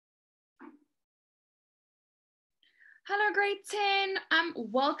Hello, grade 10.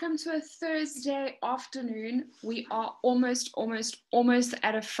 Welcome to a Thursday afternoon. We are almost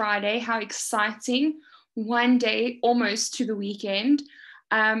at a Friday. How exciting. One day almost to the weekend.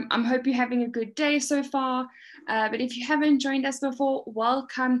 I hope you're having a good day so far. But if you haven't joined us before,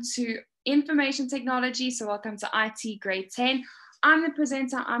 welcome to Information Technology. So welcome to IT grade 10. I'm the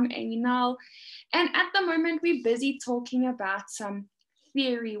presenter, I'm Amy Null. And at the moment, we're busy talking about some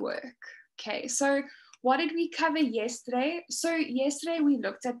theory work. Okay, so what did we cover yesterday? So yesterday we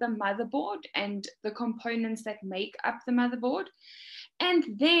looked at the motherboard and the components that make up the motherboard. And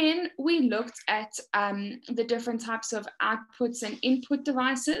then we looked at the different types of outputs and input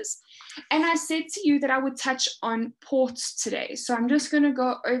devices. And I said to you that I would touch on ports today. So I'm just going to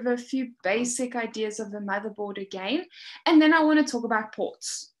go over a few basic ideas of the motherboard again. And then I want to talk about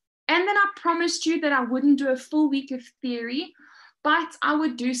ports. And then I promised you that I wouldn't do a full week of theory, but I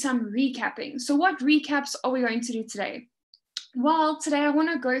would do some recapping. So what recaps are we going to do today? Well, today I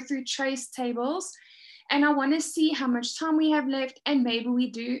want to go through trace tables and I want to see how much time we have left and maybe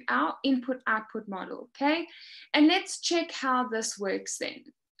we do our input-output model, okay? And let's check how this works then.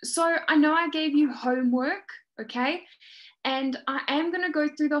 So I know I gave you homework, okay? And I am going to go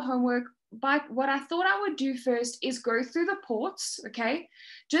through the homework, but what I thought I would do first is go through the ports, okay?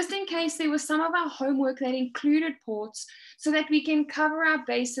 Just in case there was some of our homework that included ports so that we can cover our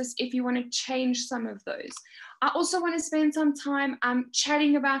bases if you want to change some of those. I also want to spend some time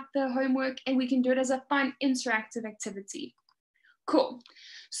chatting about the homework and we can do it as a fun interactive activity. Cool.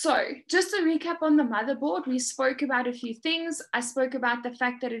 So just to recap on the motherboard, we spoke about a few things. I spoke about the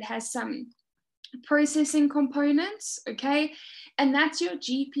fact that it has some processing components, okay? And that's your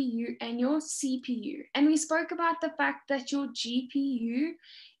GPU and your CPU. And we spoke about the fact that your GPU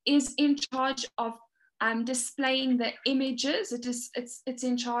is in charge of displaying the images. It's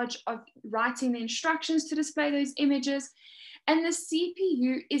in charge of writing the instructions to display those images. And the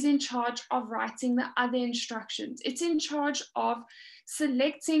CPU is in charge of writing the other instructions. It's in charge of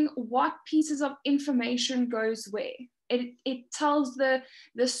selecting what pieces of information goes where. It tells the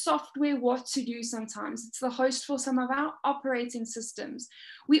software what to do sometimes. It's the host for some of our operating systems.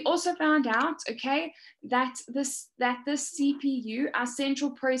 We also found out, okay, that the CPU, our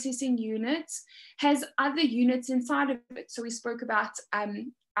central processing unit, has other units inside of it. So we spoke about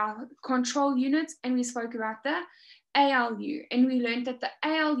our control units and we spoke about the ALU, and we learned that the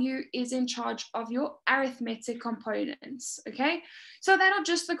ALU is in charge of your arithmetic components, okay? So that are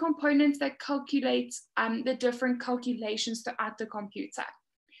just the components that calculate the different calculations throughout the computer.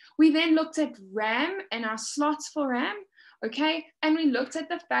 We then looked at RAM and our slots for RAM, okay? And we looked at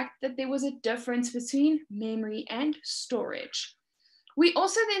the fact that there was a difference between memory and storage. We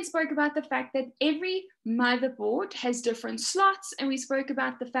also then spoke about the fact that every motherboard has different slots, and we spoke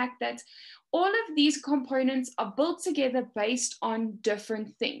about the fact that all of these components are built together based on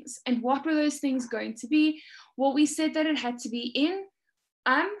different things. And what were those things going to be? Well, we said that it had to be in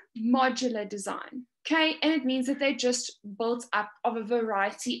modular design, okay? And it means that they're just built up of a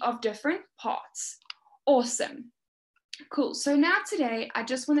variety of different parts. Awesome. Cool. So now today, I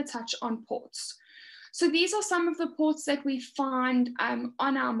just want to touch on ports. So these are some of the ports that we find on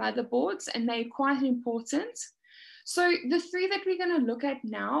our motherboards, and they're quite important. So the three that we're going to look at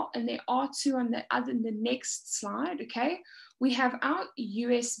now, and there are two on the next slide, okay? We have our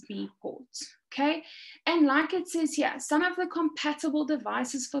USB port, okay? And like it says here, some of the compatible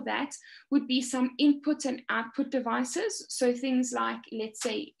devices for that would be some input and output devices. So things like, let's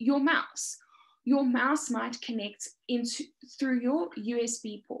say, your mouse. Your mouse might connect through your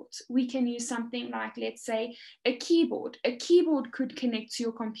USB port. We can use something like, let's say, a keyboard. A keyboard could connect to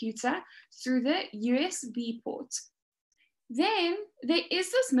your computer through the USB port. Then there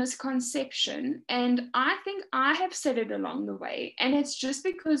is this misconception, and I think I have said it along the way, and it's just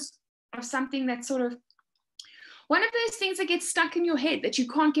because of something that's sort of one of those things that gets stuck in your head that you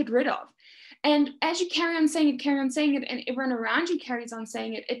can't get rid of. And as you carry on saying it, and everyone around you carries on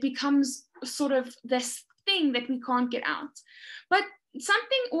saying it, it becomes sort of this thing that we can't get out. But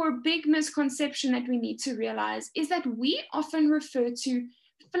something, or a big misconception that we need to realize, is that we often refer to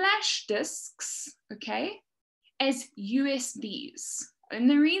flash disks, okay, as USBs. And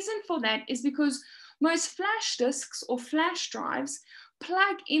the reason for that is because most flash disks or flash drives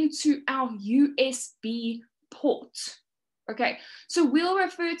plug into our USB port. Okay, so we'll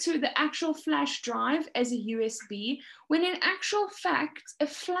refer to the actual flash drive as a USB, when in actual fact, a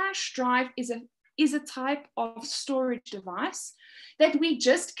flash drive is a is a type of storage device that we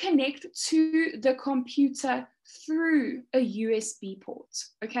just connect to the computer through a USB port.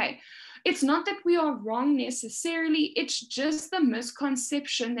 Okay, it's not that we are wrong necessarily, it's just the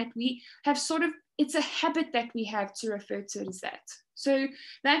misconception that we have sort of, it's a habit that we have to refer to it as that. So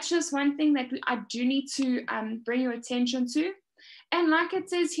that's just one thing that I do need to bring your attention to. And like it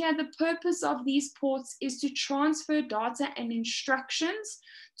says here, the purpose of these ports is to transfer data and instructions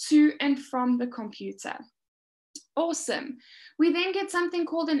to and from the computer. Awesome. We then get something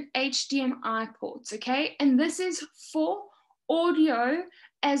called an HDMI port, okay? And this is for audio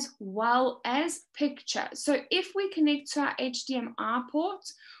as well as picture. So if we connect to our HDMI port,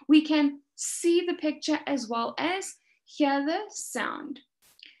 we can see the picture as well as hear the sound.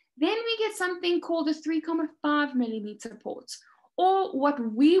 Then we get something called a 3.5 millimeter port, or what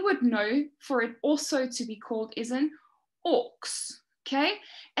we would know for it also to be called is an AUX. Okay,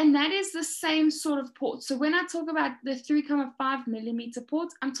 and that is the same sort of port. So when I talk about the 3.5 millimeter port,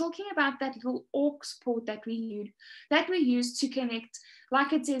 I'm talking about that little AUX port that we use to connect,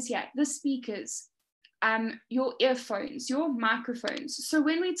 like it says here, the speakers, your earphones, your microphones. So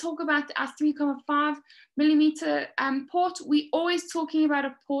when we talk about our 3.5 millimeter port, we're always talking about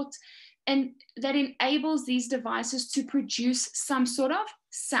a port and that enables these devices to produce some sort of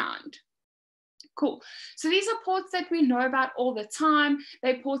sound. Cool. So these are ports that we know about all the time.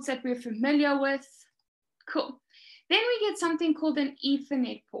 They're ports that we're familiar with. Cool. Then we get something called an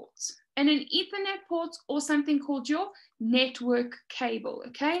Ethernet port. And an Ethernet port, or something called your network cable,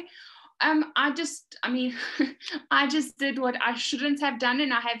 okay? I just did what I shouldn't have done,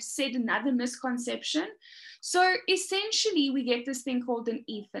 and I have said another misconception. So essentially, we get this thing called an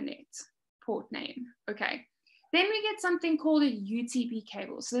Ethernet port name, okay? Then we get something called a UTP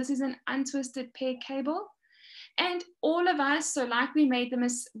cable. So this is an untwisted pair cable. And all of us, so like we made them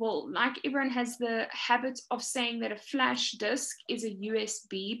as, well, like everyone has the habit of saying that a flash disk is a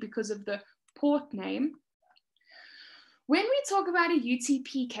USB because of the port name. When we talk about a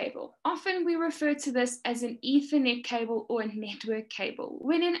UTP cable, often we refer to this as an Ethernet cable or a network cable,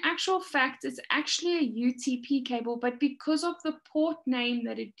 when in actual fact, it's actually a UTP cable, but because of the port name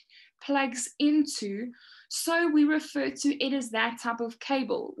that it plugs into, so we refer to it as that type of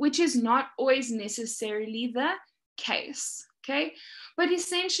cable, which is not always necessarily the case, okay? But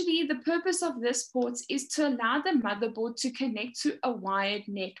essentially, the purpose of this port is to allow the motherboard to connect to a wired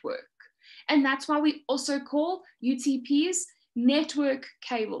network. And that's why we also call UTPs network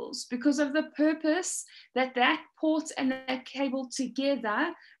cables, because of the purpose that that port and that cable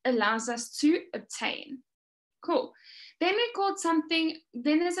together allows us to obtain. Cool. Then we called something,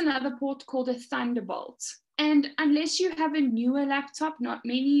 then there's another port called a Thunderbolt. And unless you have a newer laptop, not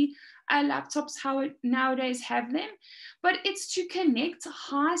many laptops nowadays have them, but it's to connect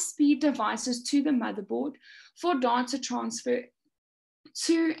high-speed devices to the motherboard for data transfer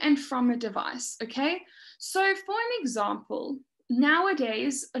to and from a device, okay? So for an example,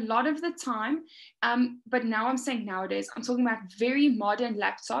 nowadays, a lot of the time, but now I'm saying nowadays, I'm talking about very modern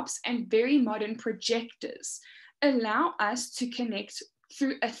laptops and very modern projectors allow us to connect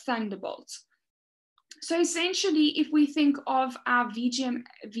through a Thunderbolt. So essentially, if we think of our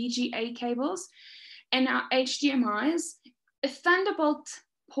VGA cables and our HDMIs, a Thunderbolt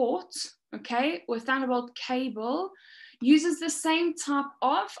port, okay, or Thunderbolt cable uses the same type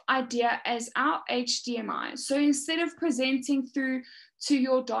of idea as our HDMI. So instead of presenting through to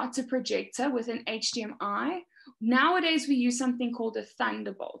your data projector with an HDMI, nowadays we use something called a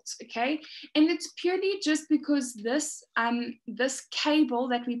Thunderbolt, okay? And it's purely just because this cable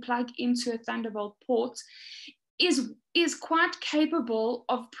that we plug into a Thunderbolt port is quite capable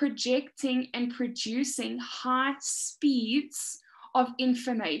of projecting and producing high speeds of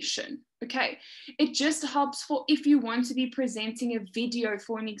information, okay? It just helps for if you want to be presenting a video,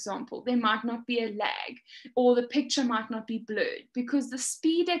 for an example, there might not be a lag or the picture might not be blurred, because the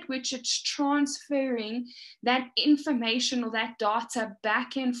speed at which it's transferring that information or that data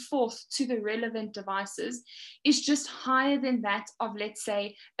back and forth to the relevant devices is just higher than that of, let's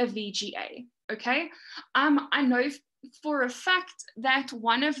say, a VGA, okay? I know for a fact that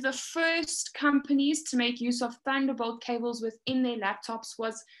one of the first companies to make use of Thunderbolt cables within their laptops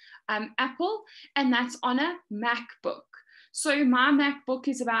was Apple, and that's on a MacBook. So my MacBook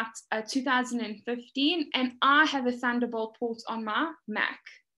is about 2015, and I have a Thunderbolt port on my Mac.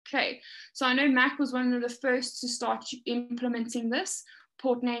 Okay, so I know Mac was one of the first to start implementing this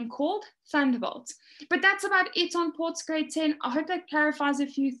port name called Thunderbolt. But that's about it on ports grade 10. I hope that clarifies a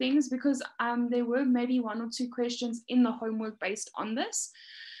few things, because there were maybe 1 or 2 questions in the homework based on this.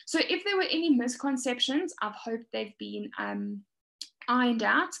 So if there were any misconceptions, I hope they've been ironed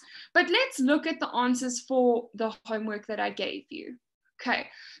out. But let's look at the answers for the homework that I gave you. Okay,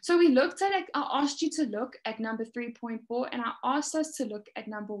 so we looked at it. I asked you to look at number 3.4, and I asked us to look at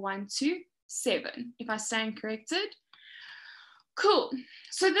number 1 to 7, if I stand corrected. Cool.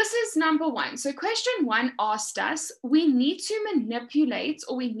 So this is number 1. So question 1 asked us, we need to manipulate,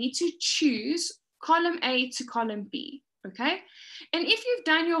 or we need to choose column A to column B. Okay, and if you've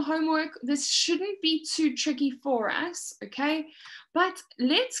done your homework, this shouldn't be too tricky for us. Okay, but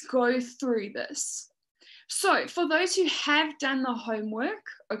let's go through this. So for those who have done the homework,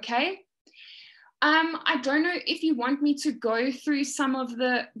 okay, I don't know if you want me to go through some of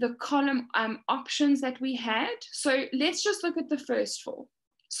the column options that we had. So let's just look at the first 4.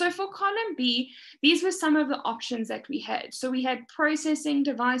 So for column B, these were some of the options that we had. So we had processing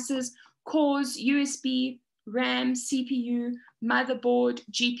devices, cores, USB, RAM, CPU, motherboard,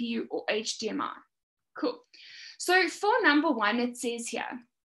 GPU, or HDMI. Cool. So for number 1, it says here,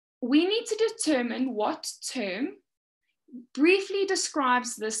 we need to determine what term briefly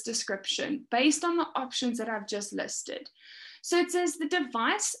describes this description based on the options that I've just listed. So it says the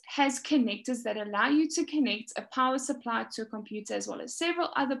device has connectors that allow you to connect a power supply to a computer as well as several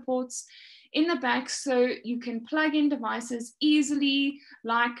other ports in the back, so you can plug in devices easily,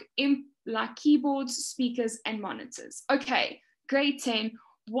 like keyboards, speakers, and monitors. Okay, grade 10,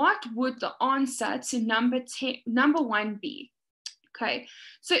 what would the answer to number 1 be? Okay,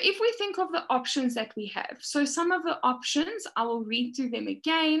 so if we think of the options that we have, so some of the options, I will read through them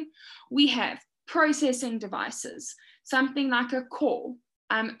again. We have processing devices, something like a core,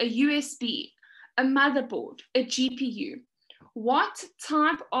 a USB, a motherboard, a GPU. What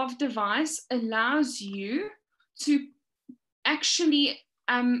type of device allows you to actually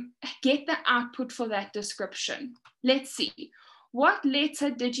get the output for that description? Let's see. What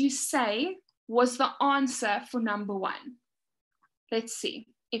letter did you say was the answer for number 1? Let's see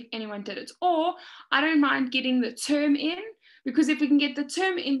if anyone did it. Or I don't mind getting the term in, because if we can get the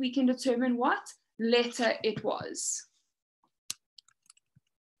term in, we can determine what letter it was.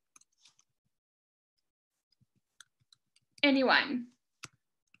 Anyone?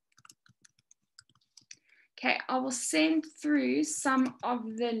 Okay, I will send through some of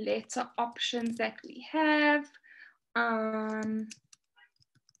the letter options that we have.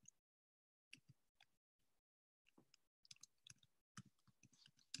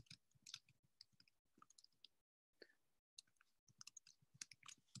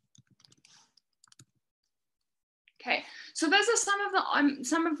 Okay, so those are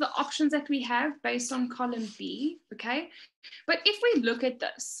some of the options that we have based on column B, okay? But if we look at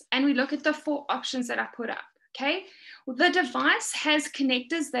this and we look at the 4 options that I put up, okay? Well, the device has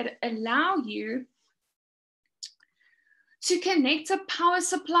connectors that allow you to connect a power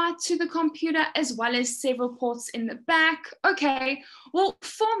supply to the computer as well as several ports in the back. Okay, well,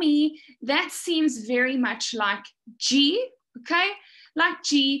 for me, that seems very much like G, okay? Like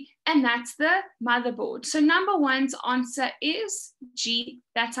G, and that's the motherboard. So number 1's answer is G,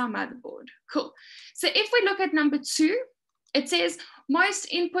 that's our motherboard. Cool. So if we look at number 2, it says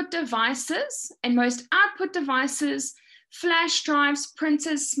most input devices and most output devices, flash drives,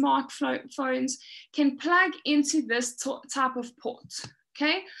 printers, smartphones can plug into this type of port.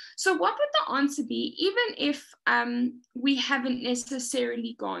 Okay, so what would the answer be, even if we haven't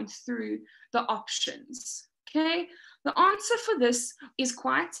necessarily gone through the options? Okay, the answer for this is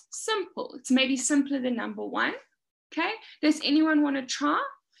quite simple. It's maybe simpler than number 1. Okay, does anyone want to try?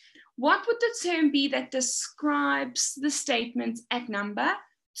 What would the term be that describes the statement at number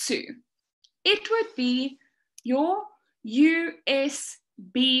 2? It would be your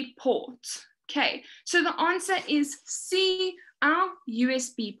USB port. Okay, so the answer is C, our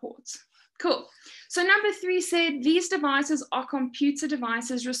USB port. Cool. So number 3 said these devices are computer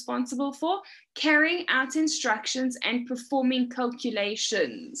devices responsible for carrying out instructions and performing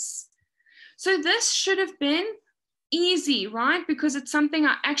calculations. So this should have been easy, right? Because it's something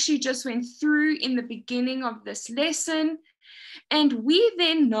I actually just went through in the beginning of this lesson. And we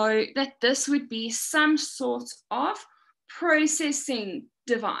then know that this would be some sort of processing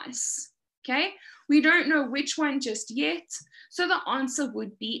device, okay? We don't know which one just yet, so the answer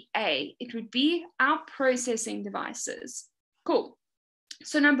would be A. It would be our processing devices. Cool.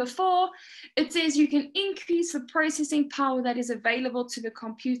 So number 4, it says you can increase the processing power that is available to the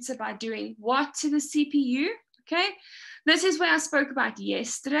computer by doing what to the CPU, okay? This is where I spoke about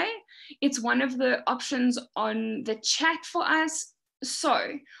yesterday. It's one of the options on the chat for us.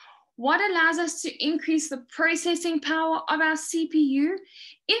 So what allows us to increase the processing power of our CPU?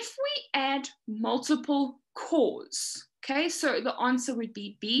 If we add multiple cores, okay, so the answer would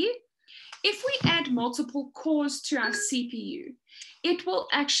be B. if we add multiple cores to our CPU, it will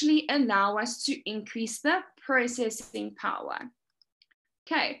actually allow us to increase the processing power.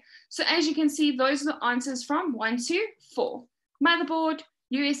 Okay, so as you can see, those are the answers from 1 to 4. Motherboard,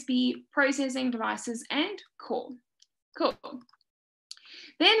 USB, processing devices, and core. Cool.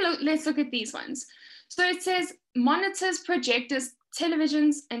 Then let's look at these ones. So it says monitors, projectors,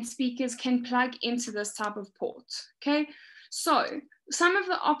 televisions, and speakers can plug into this type of port. Okay, so some of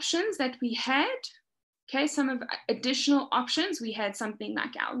the options that we had, okay, some of additional options, we had something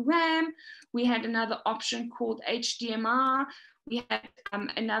like our RAM, we had another option called HDMI, we had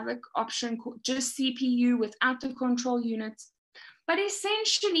another option called just CPU without the control unit. But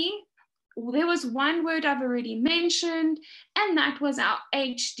essentially, there was one word I've already mentioned, and that was our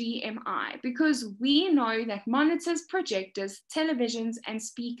HDMI, because we know that monitors, projectors, televisions, and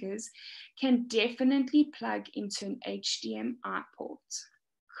speakers can definitely plug into an HDMI port.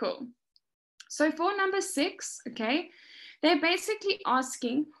 Cool. So for number 6, okay, they're basically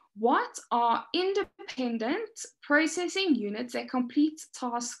asking, what are independent processing units that complete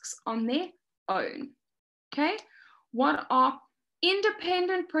tasks on their own? Okay, what are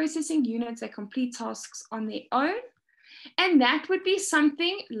independent processing units that complete tasks on their own? And that would be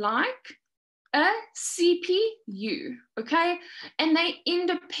something like a CPU, okay? And they're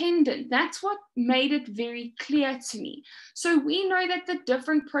independent. That's what made it very clear to me. So we know that the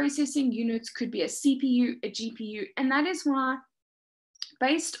different processing units could be a CPU, a GPU, and that is why,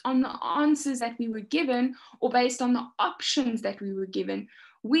 based on the answers that we were given, or based on the options that we were given,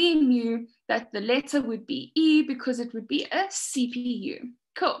 we knew that the letter would be E because it would be a CPU.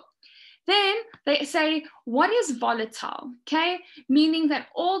 Cool. Then they say, what is volatile? Okay, meaning that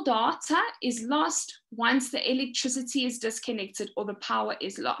all data is lost once the electricity is disconnected or the power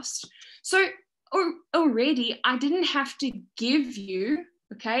is lost. So already I didn't have to give you,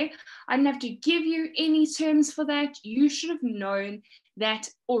 okay, I didn't have to give you any terms for that. You should have known that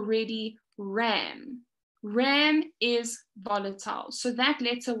already. RAM is volatile. So that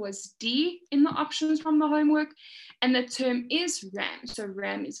letter was D in the options from the homework, and the term is RAM. So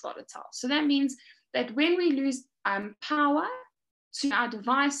RAM is volatile. So that means that when we lose power to our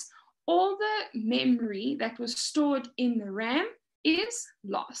device, all the memory that was stored in the RAM is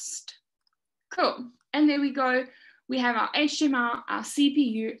lost. Cool. And there we go. We have our HDMI, our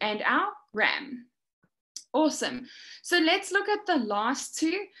CPU, and our RAM. Awesome. So let's look at the last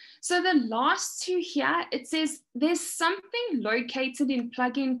two. So the last two here, it says there's something located in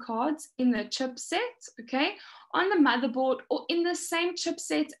plug-in cards in the chipset, okay, on the motherboard or in the same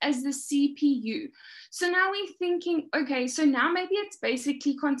chipset as the CPU. So now we're thinking, okay, so now maybe it's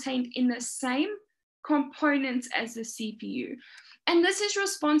basically contained in the same components as the CPU. And this is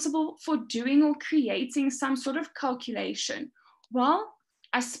responsible for doing or creating some sort of calculation. Well,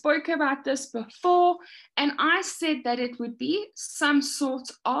 I spoke about this before, and I said that it would be some sort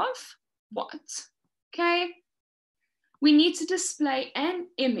of what? Okay. We need to display an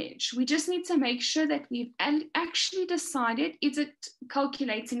image. We just need to make sure that we've actually decided, is it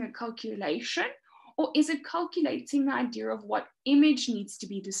calculating a calculation, or is it calculating the idea of what image needs to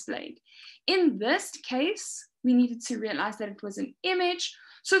be displayed? In this case, we needed to realize that it was an image.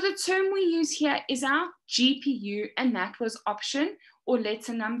 So the term we use here is our GPU, and that was option or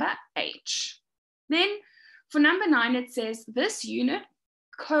letter number H. Then for number 9, it says this unit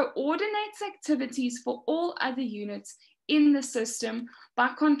coordinates activities for all other units in the system by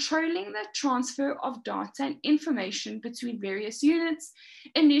controlling the transfer of data and information between various units,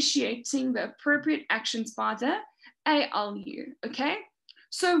 initiating the appropriate actions by the ALU, okay?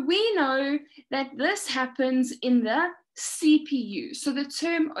 So we know that this happens in the CPU. So the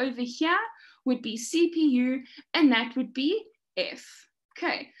term over here would be CPU, and that would be F.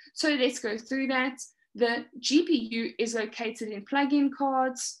 Okay, so let's go through that. The GPU is located in plug-in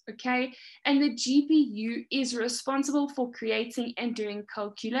cards, okay? And the GPU is responsible for creating and doing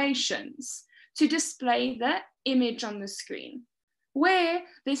calculations to display the image on the screen, where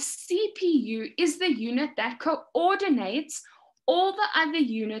the CPU is the unit that coordinates all the other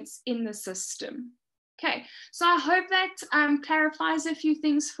units in the system. Okay, so I hope that clarifies a few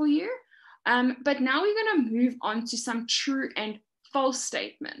things for you. But now we're going to move on to some true and false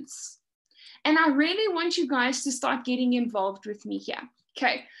statements. And I really want you guys to start getting involved with me here.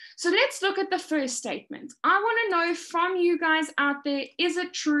 Okay, so let's look at the first statement. I want to know from you guys out there, is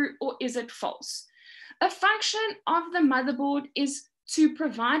it true or is it false? A function of the motherboard is to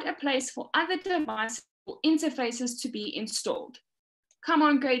provide a place for other devices or interfaces to be installed. Come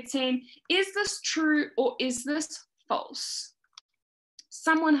on, grade 10. Is this true or is this false?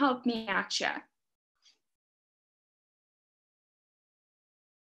 Someone help me out here.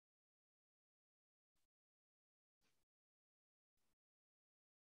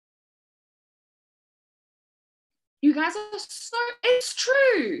 You guys are it's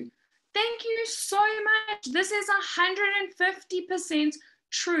true. Thank you so much. This is 150%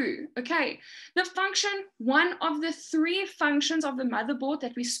 true. Okay, the function, one of the 3 functions of the motherboard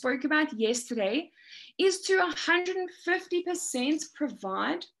that we spoke about yesterday, is to 150%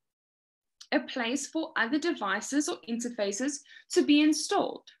 provide a place for other devices or interfaces to be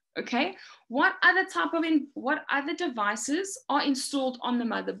installed. Okay, what other devices are installed on the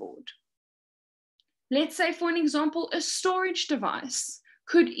motherboard? Let's say, for an example, a storage device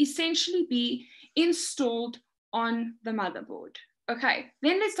could essentially be installed on the motherboard. Okay,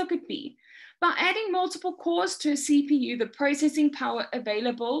 then let's look at B. By adding multiple cores to a CPU, the processing power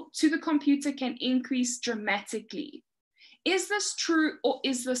available to the computer can increase dramatically. Is this true or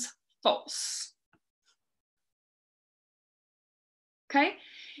is this false? Okay,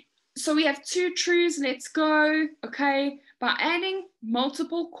 so we have 2 truths. Let's go. Okay, by adding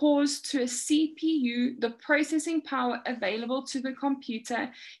multiple cores to a CPU, the processing power available to the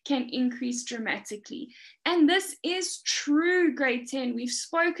computer can increase dramatically. And this is true, grade 10. We've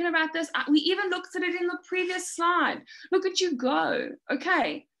spoken about this. We even looked at it in the previous slide. Look at you go.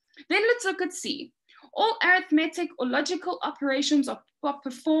 Okay, then let's look at C. All arithmetic or logical operations are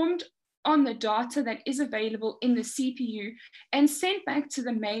performed on the data that is available in the CPU and sent back to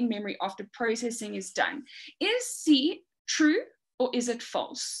the main memory after processing is done. Is C true or is it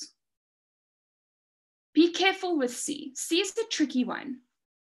false? Be careful with C. C is the tricky one.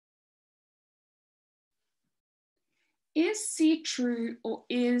 Is C true or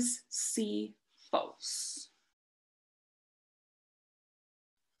is C false?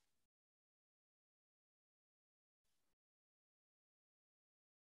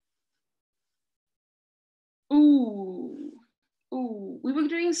 We were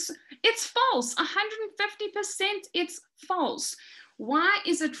doing, it's false, 150% it's false. Why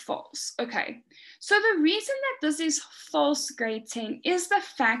is it false? Okay, so the reason that this is false, grade 10, is the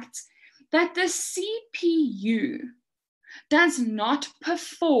fact that the CPU does not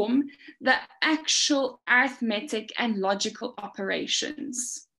perform the actual arithmetic and logical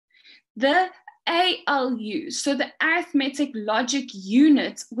operations. The ALU, so the arithmetic logic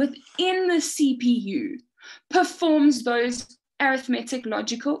unit within the CPU, performs those arithmetic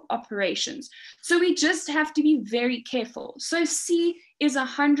logical operations. So we just have to be very careful. So C is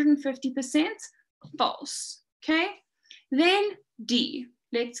 150% false. Okay, then D,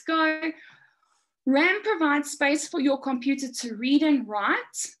 let's go. RAM provides space for your computer to read and write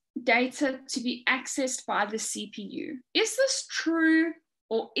data to be accessed by the CPU. Is this true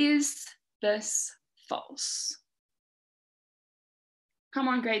or is this false? Come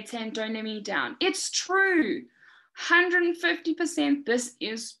on, grade 10, don't let me down. It's true. 150%, this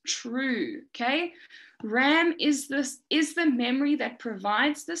is true, okay? RAM is the memory that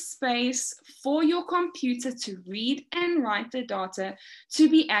provides the space for your computer to read and write the data to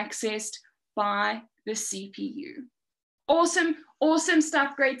be accessed by the CPU. Awesome, awesome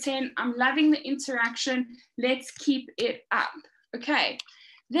stuff, grade 10. I'm loving the interaction. Let's keep it up. Okay,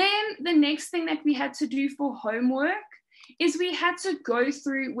 then the next thing that we had to do for homework is we had to go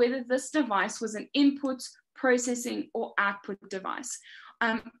through whether this device was an input, processing, or output device.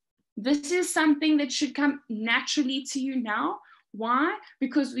 This is something that should come naturally to you now. Why?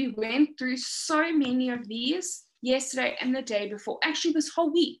 Because we went through so many of these yesterday and the day before, actually this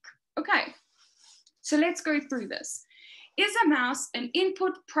whole week. Okay, so let's go through this. Is a mouse an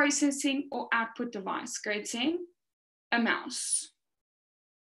input, processing, or output device? Grade 10, a mouse.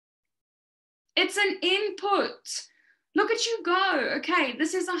 It's an input. Look at you go. Okay,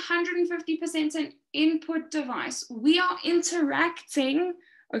 this is 150% an input device. We are interacting,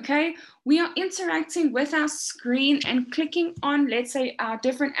 okay? We are interacting with our screen and clicking on, let's say, our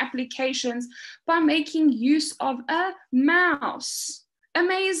different applications by making use of a mouse.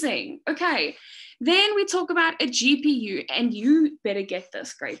 Amazing. Okay, then we talk about a GPU, and you better get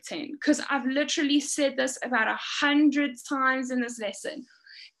this, grade 10, because I've literally said this about 100 times in this lesson.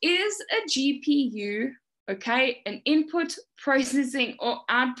 Is a GPU, okay, an input, processing, or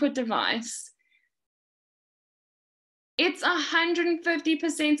output device? It's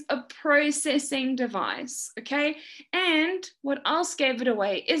 150% a processing device, okay? And what else gave it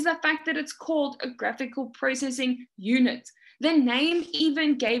away is the fact that it's called a graphical processing unit. The name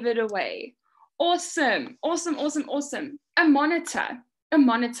even gave it away. Awesome, awesome, awesome, awesome. A monitor.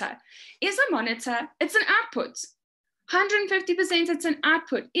 Is a monitor, it's an output. 150% it's an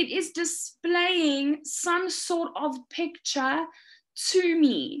output. It is displaying some sort of picture to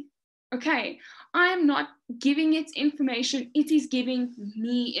me. Okay, I am not giving it information, it is giving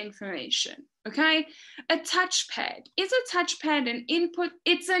me information. Okay, a touchpad. Is a touchpad an input?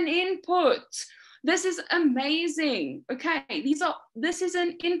 It's an input. This is amazing. Okay, this is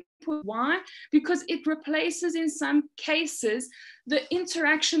an input. Why? Because it replaces, in some cases, the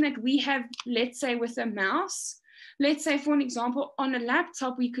interaction that we have, let's say, with a mouse. Let's say, for an example, on a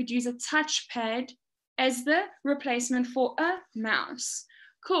laptop, we could use a touchpad as the replacement for a mouse.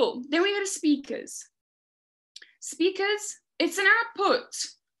 Cool. Then we go to speakers. Speakers, it's an output.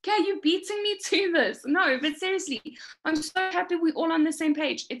 Okay, you're beating me to this. No, but seriously, I'm so happy we're all on the same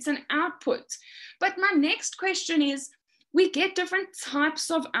page. It's an output. But my next question is, we get different types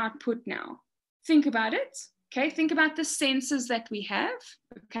of output now. Think about it. Okay, think about the senses that we have.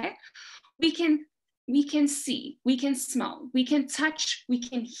 Okay, we can see, we can smell, we can touch, we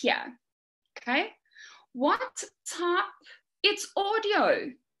can hear. Okay, what type? It's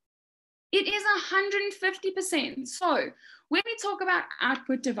audio. It is 150%. So when we talk about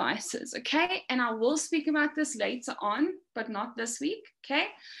output devices, okay, and I will speak about this later on, but not this week, okay?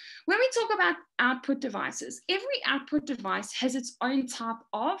 When we talk about output devices, every output device has its own type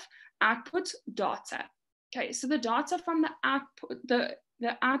of output data. Okay, so the data from the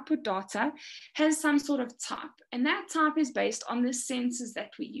output data has some sort of type, and that type is based on the sensors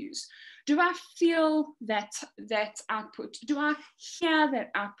that we use. Do I feel that output? Do I hear that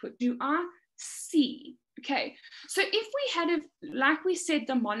output? Do I see? Okay, so if we had, like we said,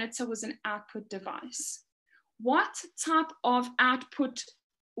 the monitor was an output device, what type of output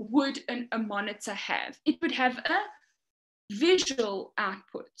would a monitor have? It would have a visual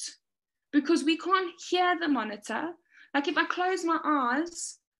output, because we can't hear the monitor. Like if I close my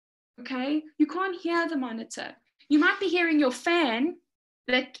eyes, okay, you can't hear the monitor. You might be hearing your fan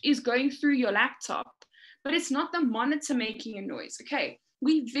that is going through your laptop, but it's not the monitor making a noise. Okay,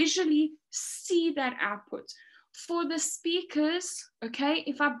 we visually see that output. For the speakers, okay,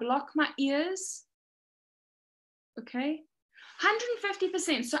 if I block my ears, okay,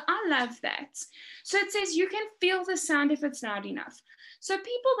 150%. So I love that. So it says you can feel the sound if it's loud enough. So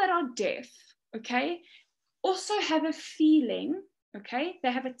people that are deaf, okay, also have a feeling, okay,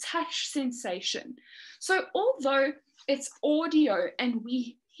 they have a touch sensation. So although it's audio and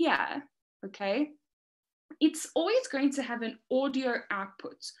we hear, okay, it's always going to have an audio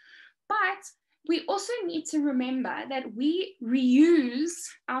output. But we also need to remember that we reuse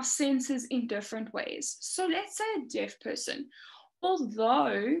our senses in different ways. So let's say a deaf person,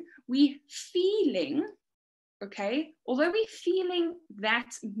 although we're feeling, okay, although we're feeling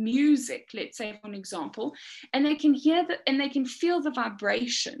that music, let's say for an example, and they can hear and they can feel the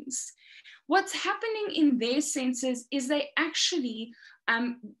vibrations, what's happening in their senses is they actually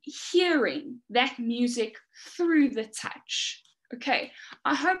hearing that music through the touch. Okay,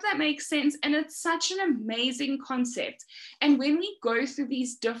 I hope that makes sense, and it's such an amazing concept. And when we go through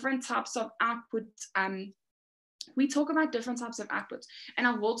these different types of output, we talk about different types of outputs, and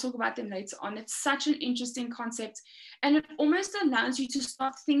I will talk about them later on. It's such an interesting concept, and it almost allows you to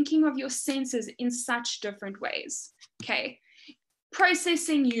start thinking of your senses in such different ways. Okay,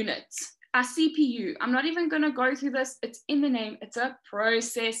 processing units, a CPU. I'm not even going to go through this. It's in the name. It's a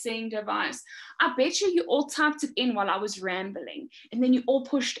processing device. I bet you all typed it in while I was rambling, and then you all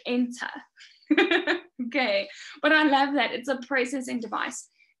pushed enter. Okay, but I love that. It's a processing device.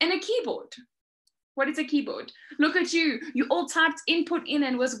 And a keyboard. What is a keyboard? Look at you. You all typed input in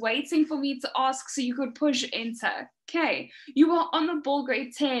and was waiting for me to ask so you could push enter. Okay, you are on the ball,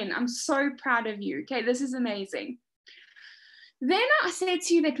 grade 10. I'm so proud of you. Okay, this is amazing. Then I said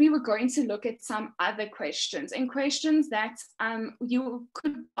to you that we were going to look at some other questions, and questions that you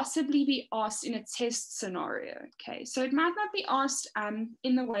could possibly be asked in a test scenario. Okay, so it might not be asked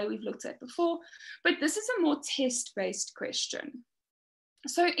in the way we've looked at before, but this is a more test-based question.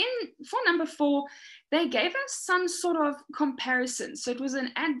 So for number 4, they gave us some sort of comparison. So it was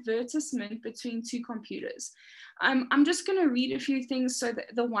an advertisement between 2 computers. I'm just going to read a few things. So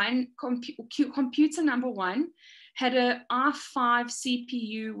the one computer number 1 had an i5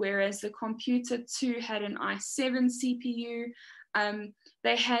 CPU, whereas the computer 2 had an i7 CPU.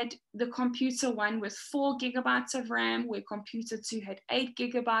 They had the computer 1 with 4 gigabytes of RAM, where computer 2 had 8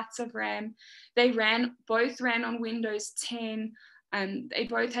 gigabytes of RAM. They both ran on Windows 10. They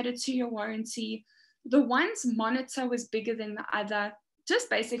both had a 2-year warranty. The one's monitor was bigger than the other, just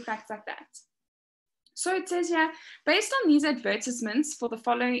basic facts like that. So it says here, based on these advertisements for the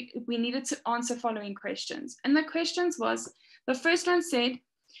following, we needed to answer following questions. And the questions was, the first one said,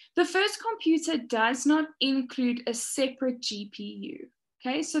 the first computer does not include a separate GPU.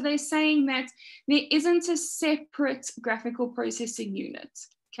 Okay, so they're saying that there isn't a separate graphical processing unit.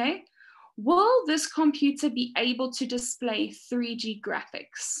 Okay, will this computer be able to display 3D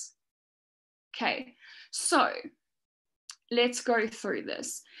graphics? Okay, so let's go through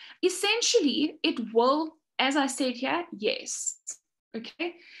this. Essentially, it will, as I said here, yes.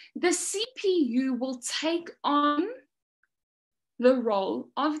 Okay, the CPU will take on the role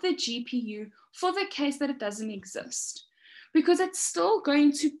of the GPU for the case that it doesn't exist, because it's still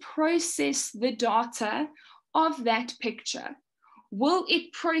going to process the data of that picture. Will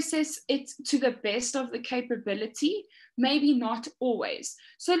it process it to the best of the capability? Maybe not always.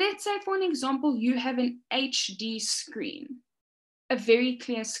 So let's say, for an example, you have an HD screen, a very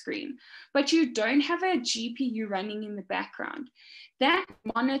clear screen, but you don't have a GPU running in the background. That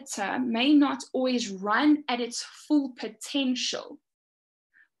monitor may not always run at its full potential,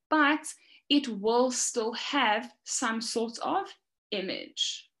 but it will still have some sort of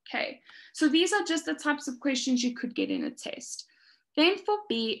image. Okay, so these are just the types of questions you could get in a test. Then for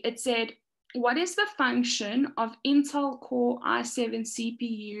B, it said, what is the function of Intel Core i7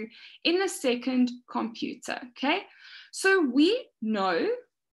 CPU in the second computer? Okay, so we know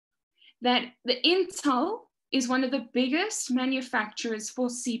that the Intel is one of the biggest manufacturers for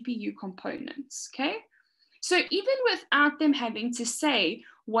CPU components. Okay, so even without them having to say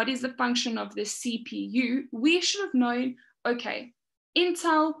what is the function of the CPU, we should have known, okay,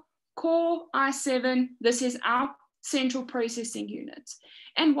 Intel Core i7, this is our central processing unit.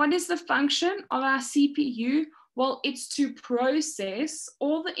 And what is the function of our CPU? Well, it's to process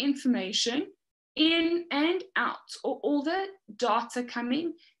all the information in and out, or all the data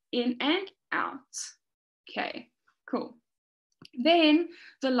coming in and out. Okay, cool. Then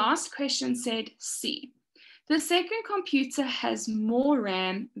the last question said C. The second computer has more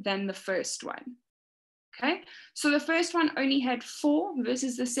RAM than the first one. Okay, so the first one only had 4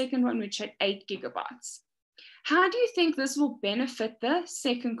 versus the second one, which had 8 gigabytes. How do you think this will benefit the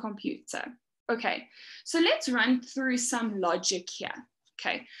second computer? Okay, so let's run through some logic here.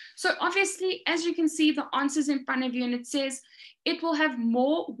 Okay, so obviously, as you can see, the answer's in front of you, and it says it will have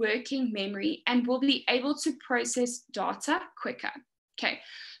more working memory and will be able to process data quicker. Okay,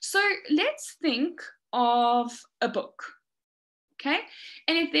 so let's think of a book. Okay,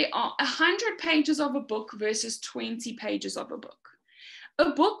 and if there are 100 pages of a book versus 20 pages of a book, a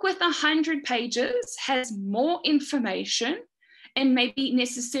book with 100 pages has more information, and maybe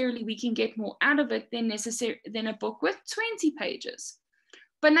necessarily we can get more out of it than a book with 20 pages.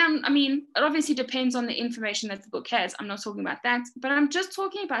 But now, I mean, it obviously depends on the information that the book has. I'm not talking about that, but I'm just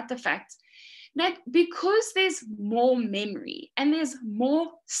talking about the fact that because there's more memory and there's more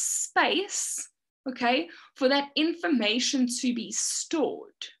space, okay, for that information to be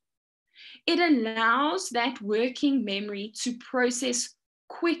stored, it allows that working memory to process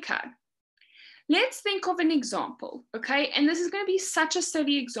quicker. Let's think of an example, okay? And this is going to be such a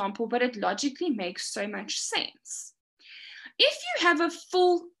silly example, but it logically makes so much sense. If you have a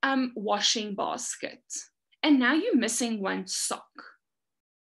full washing basket, and now you're missing one sock,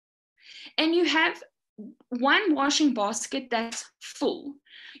 and you have one washing basket that's full,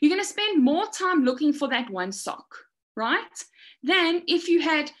 you're going to spend more time looking for that one sock, right? Than if you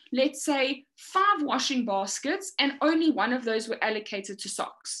had, let's say, 5 washing baskets and only one of those were allocated to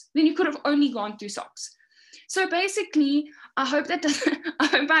socks. Then you could have only gone through socks. So basically, I hope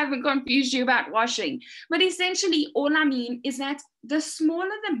I haven't confused you about washing. But essentially, all I mean is that the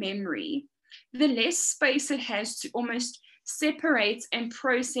smaller the memory, the less space it has to almost separate and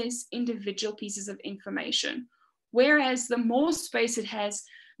process individual pieces of information. Whereas the more space it has,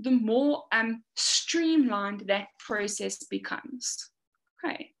 the more streamlined that process becomes.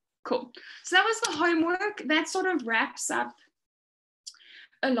 Okay, cool. So that was the homework. That sort of wraps up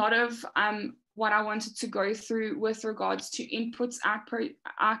a lot of what I wanted to go through with regards to inputs,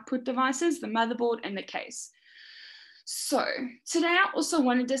 output devices, the motherboard, and the case. So today I also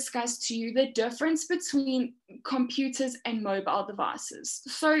want to discuss to you the difference between computers and mobile devices.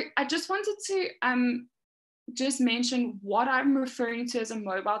 So I just wanted to just mention what I'm referring to as a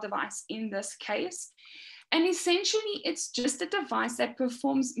mobile device in this case. And essentially, it's just a device that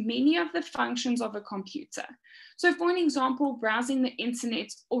performs many of the functions of a computer. So for an example, browsing the internet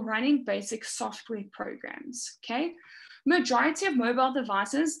or running basic software programs, okay? Majority of mobile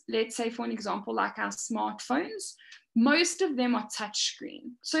devices, let's say for an example, like our smartphones, most of them are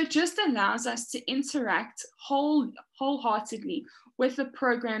touchscreen. So it just allows us to interact wholeheartedly with the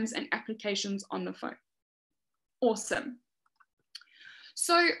programs and applications on the phone. Awesome.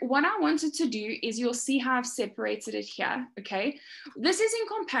 So what I wanted to do is, you'll see how I've separated it here, okay? This is in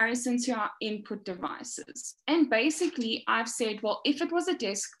comparison to our input devices. And basically I've said, well, if it was a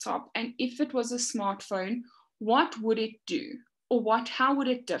desktop and if it was a smartphone, what would it do? Or how would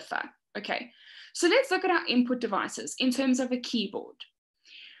it differ? Okay, so let's look at our input devices in terms of a keyboard.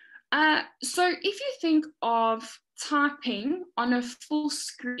 So if you think of typing on a full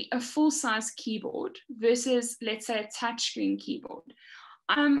screen, a full-size keyboard versus, let's say, a touchscreen keyboard.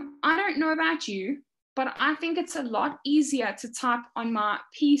 I don't know about you, but I think it's a lot easier to type on my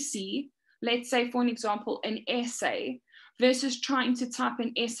PC, let's say, for an example, an essay, versus trying to type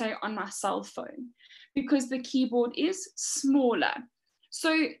an essay on my cell phone, because the keyboard is smaller.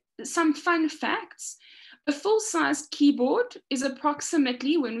 So some fun facts: a full-sized keyboard is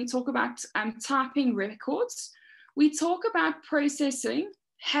approximately, when we talk about typing records, we talk about processing,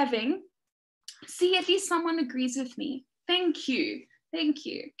 having, see, at least someone agrees with me. Thank you. Thank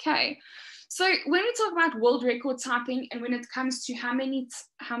you. Okay. So when we talk about world record typing, and when it comes to how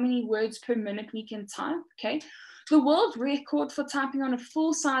many words per minute we can type, okay, the world record for typing on a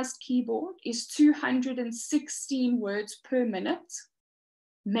full-sized keyboard is 216 words per minute.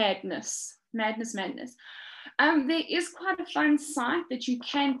 Madness, madness, madness. There is quite a fun site that you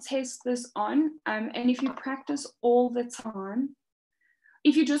can test this on, and if you practice all the time,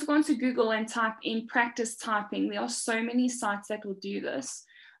 if you just go onto Google and type in practice typing, there are so many sites that will do this.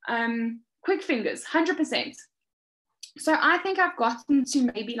 Quick fingers, 100%. So I think I've gotten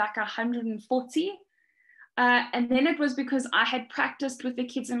to maybe like 140. And then it was because I had practiced with the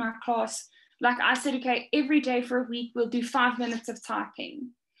kids in my class. Like I said, okay, every day for a week, we'll do 5 minutes of typing.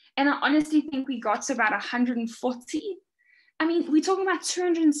 And I honestly think we got to about 140. I mean, we're talking about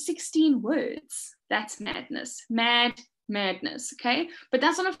 216 words. That's madness, madness, okay? But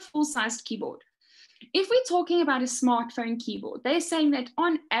that's on a full-sized keyboard. If we're talking about a smartphone keyboard, they're saying that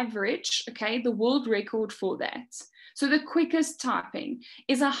on average, okay, the world record for that, so the quickest typing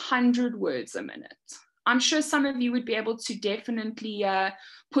is 100 words a minute. I'm sure some of you would be able to definitely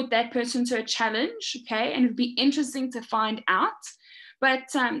put that person to a challenge, okay? And it'd be interesting to find out.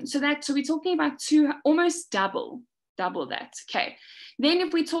 But so we're talking about almost double that, okay? Then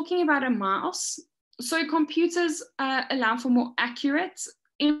if we're talking about a mouse, so computers allow for more accurate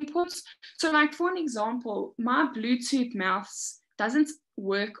inputs. So like for an example, my Bluetooth mouse doesn't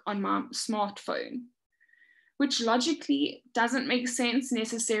work on my smartphone, which logically doesn't make sense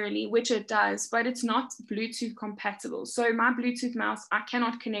necessarily, which it does, but it's not Bluetooth compatible. So my Bluetooth mouse, I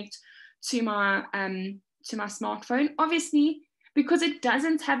cannot connect to my smartphone, obviously, because it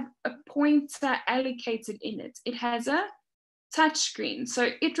doesn't have a pointer allocated in it. It has a touch screen, so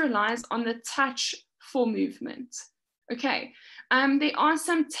it relies on the touch for movement. Okay, there are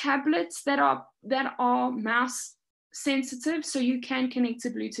some tablets that are mouse sensitive, so you can connect a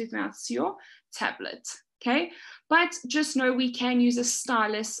Bluetooth mouse to your tablet. Okay, but just know we can use a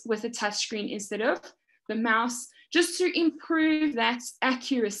stylus with a touchscreen instead of the mouse, just to improve that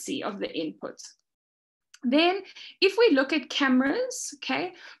accuracy of the input. Then if we look at cameras,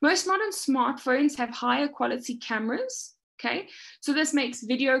 okay, most modern smartphones have higher quality cameras, okay? So this makes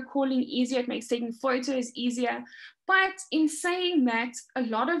video calling easier, it makes taking photos easier. But in saying that, a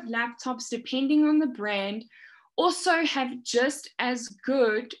lot of laptops, depending on the brand, also have just as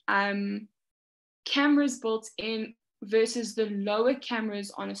good cameras built in versus the lower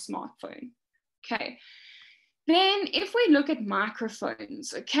cameras on a smartphone, okay? Then if we look at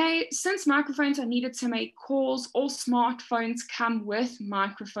microphones, okay, since microphones are needed to make calls, all smartphones come with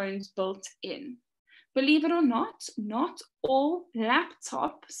microphones built in. Believe it or not all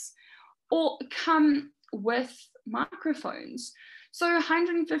laptops come with microphones. So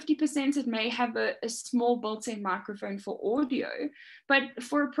 150% it may have a small built-in microphone for audio, but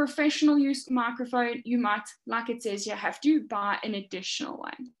for a professional use microphone, you might, like it says, you have to buy an additional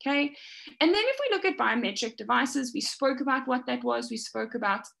one, okay? And then if we look at biometric devices, we spoke about what that was. We spoke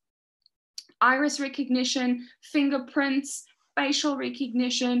about iris recognition, fingerprints, facial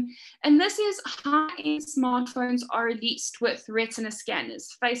recognition, and this is high-end smartphones are released with retina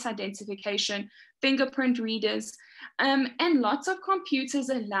scanners, face identification, fingerprint readers, and lots of computers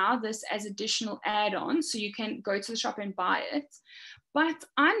allow this as additional add-ons, so you can go to the shop and buy it. But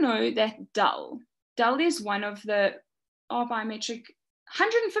I know that Dell is one of the biometric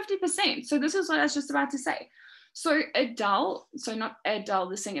 150%. So this is what I was just about to say. So a Dell, so not Adele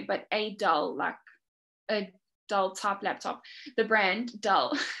the singer, but a Dell, like a Dell type laptop, the brand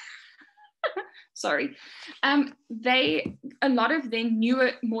Dell. Sorry. A lot of their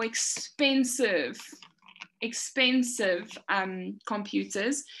newer, more expensive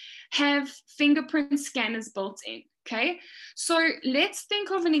computers have fingerprint scanners built in. Okay, so let's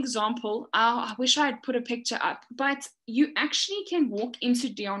think of an example. I wish I had put a picture up, but you actually can walk into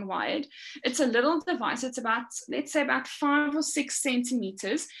Dion Wired. It's a little device. It's about, let's say, about 5 or 6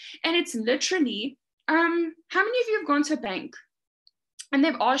 centimeters, and it's literally how many of you have gone to a bank and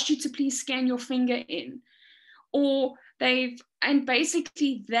they've asked you to please scan your finger in, or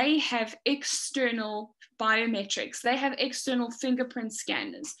basically they have external biometrics. They have external fingerprint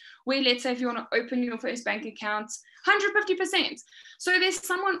scanners where, let's say, if you want to open your first bank account, 150%. So there's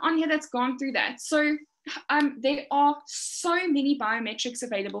someone on here that's gone through that. So there are so many biometrics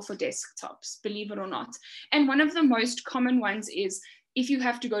available for desktops, believe it or not. And one of the most common ones is if you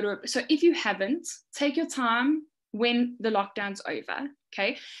have to go to so if you haven't, take your time when the lockdown's over,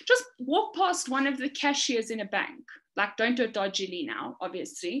 okay? Just walk past one of the cashiers in a bank. Like, don't do it dodgily now,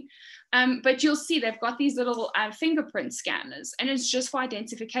 obviously. But you'll see they've got these little fingerprint scanners, and it's just for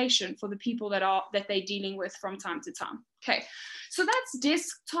identification for the people that they're dealing with from time to time. Okay, so that's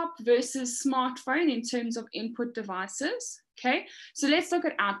desktop versus smartphone in terms of input devices. Okay, so let's look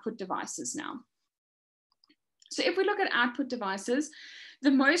at output devices now. So if we look at output devices,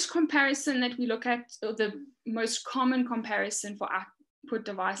 the most comparison that we look at, or the most common comparison for output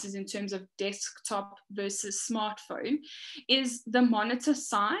devices in terms of desktop versus smartphone, is the monitor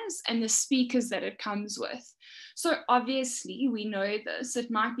size and the speakers that it comes with. So obviously we know this,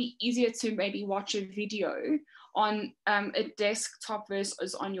 it might be easier to maybe watch a video on a desktop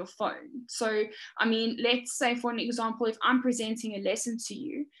versus on your phone. So, I mean, let's say for an example, if I'm presenting a lesson to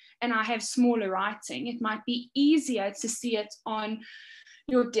you and I have smaller writing, it might be easier to see it on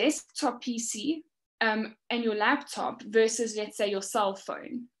your desktop PC and your laptop versus, let's say, your cell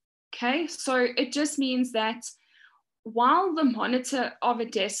phone. Okay, so it just means that while the monitor of a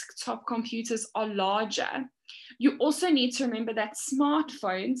desktop computers are larger, you also need to remember that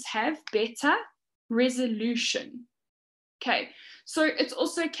smartphones have better resolution. Okay, so it's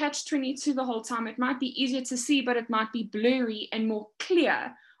also catch-22 the whole time. It might be easier to see, but it might be blurry and more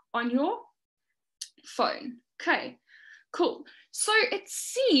clear on your phone. Okay, cool. So it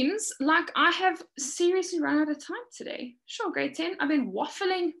seems like I have seriously run out of time today. Sure, grade 10, I've been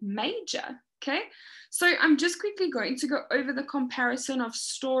waffling major. Okay, so I'm just quickly going to go over the comparison of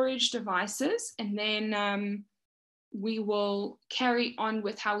storage devices, and then we will carry on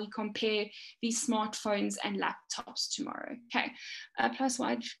with how we compare these smartphones and laptops tomorrow. Okay, plus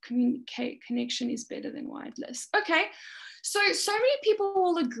wide connection is better than wireless. Okay, so many people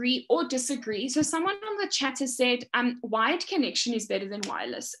will agree or disagree. So someone on the chat has said wired connection is better than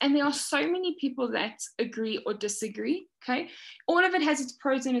wireless. And there are so many people that agree or disagree, okay? All of it has its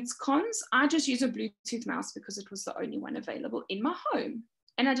pros and its cons. I just use a Bluetooth mouse because it was the only one available in my home.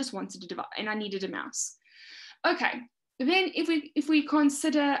 And I just wanted a device, and I needed a mouse. Okay, then if we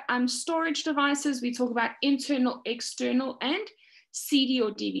consider storage devices, we talk about internal, external, and CD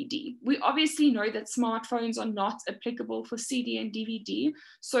or DVD. We obviously know that smartphones are not applicable for CD and DVD.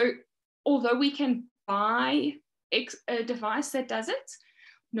 So although we can buy a device that does it,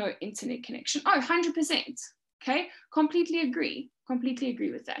 no internet connection. Oh, 100%. Okay, completely agree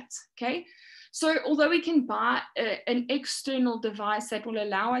with that. Okay, so although we can buy an external device that will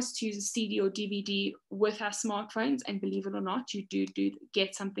allow us to use a CD or DVD with our smartphones, and believe it or not, you do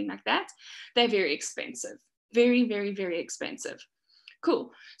get something like that, they're very expensive. Very, very, very expensive.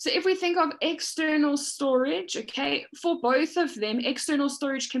 Cool. So if we think of external storage, okay, for both of them, external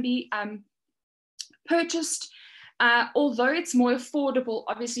storage can be purchased, although it's more affordable,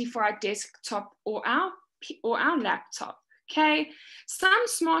 obviously, for our desktop or our laptop. Okay, some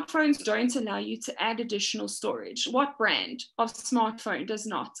smartphones don't allow you to add additional storage. What brand of smartphone does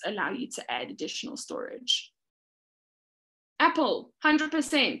not allow you to add additional storage? Apple,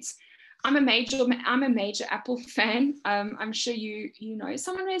 100%. I'm a major Apple fan. I'm sure you know.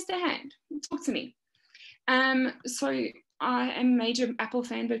 Someone raised their hand. Talk to me. So I am a major Apple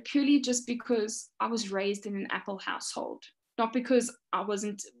fan, but purely just because I was raised in an Apple household, not because I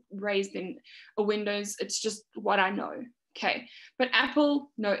wasn't raised in a Windows. It's just what I know. Okay, but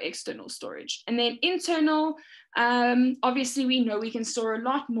Apple, no external storage. And then internal, obviously we know we can store a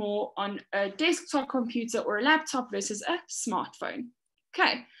lot more on a desktop computer or a laptop versus a smartphone.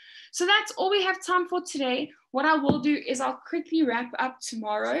 Okay, so that's all we have time for today. What I will do is I'll quickly wrap up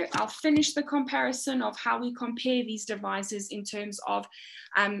tomorrow. I'll finish the comparison of how we compare these devices in terms of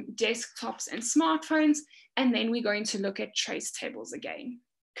desktops and smartphones, and then we're going to look at trace tables again.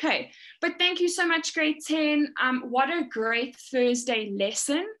 Okay, but thank you so much, grade 10. What a great Thursday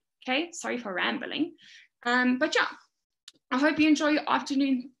lesson. Okay, sorry for rambling. But yeah, I hope you enjoy your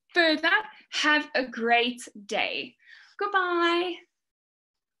afternoon further. Have a great day. Goodbye.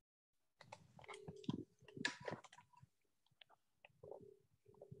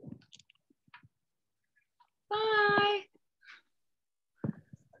 Bye.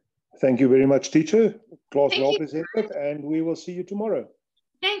 Thank you very much, teacher. Class well presented, and we will see you tomorrow.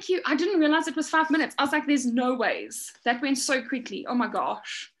 Thank you. I didn't realize it was 5 minutes. I was like, there's no ways. That went so quickly. Oh my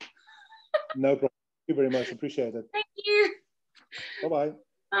gosh. No problem. Thank you very much. Appreciate it. Thank you. Bye-bye.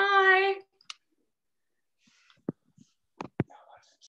 Bye.